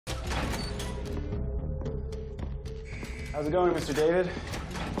How's it going, Mr. David?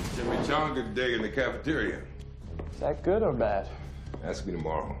 Jimmy Chonga dig in the cafeteria. Is that good or bad? Ask me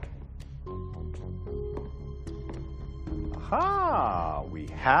tomorrow. Aha! We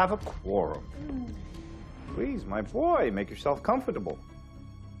have a quorum. Please, my boy, make yourself comfortable.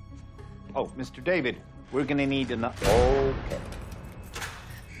 Oh, Mr. David, we're gonna need enough. Okay.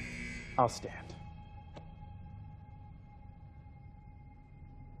 I'll stand.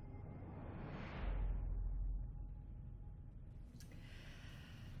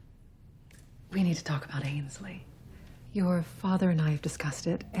 We need to talk about Ainsley. Your father and I have discussed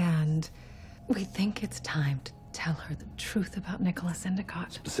it, and we think it's time to tell her the truth about Nicholas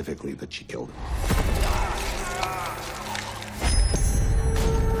Endicott. Specifically that she killed him.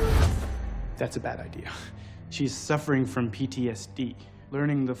 That's a bad idea. She's suffering from PTSD.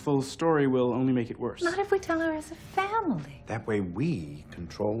 Learning the full story will only make it worse. Not if we tell her as a family. That way we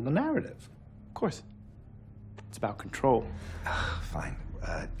control the narrative. Of course. It's about control. Fine.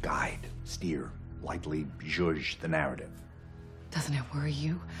 Guide, steer, lightly zhuzh the narrative. Doesn't it worry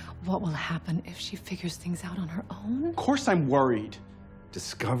you? What will happen if she figures things out on her own? Of course I'm worried.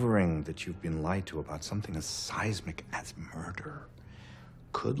 Discovering that you've been lied to about something as seismic as murder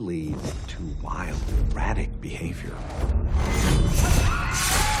could lead to wild, erratic behavior.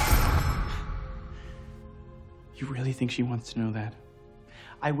 You really think she wants to know that?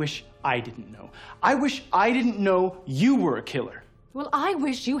 I wish I didn't know. I wish I didn't know you were a killer. Well, I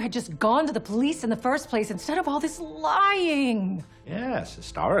wish you had just gone to the police in the first place instead of all this lying. Yes,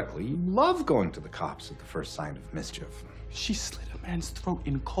 historically, you love going to the cops at the first sign of mischief. She slit a man's throat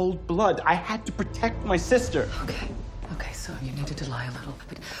in cold blood. I had to protect my sister. Okay, so you needed to lie a little,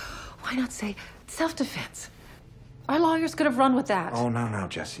 but why not say self-defense? Our lawyers could have run with that. Oh, no,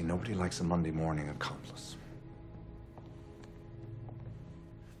 Jesse. Nobody likes a Monday morning accomplice.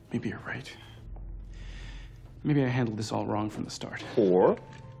 Maybe you're right. Maybe I handled this all wrong from the start. Or,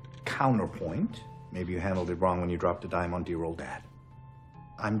 counterpoint, maybe you handled it wrong when you dropped a dime on dear old dad.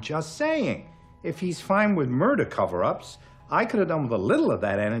 I'm just saying, if he's fine with murder cover-ups, I could have done with a little of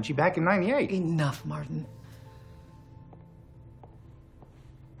that energy back in '98. Enough, Martin.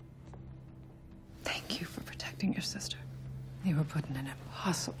 Thank you for protecting your sister. You were put in an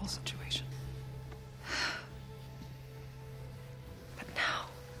impossible situation. But now,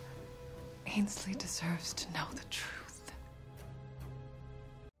 Ainsley deserves to know the truth.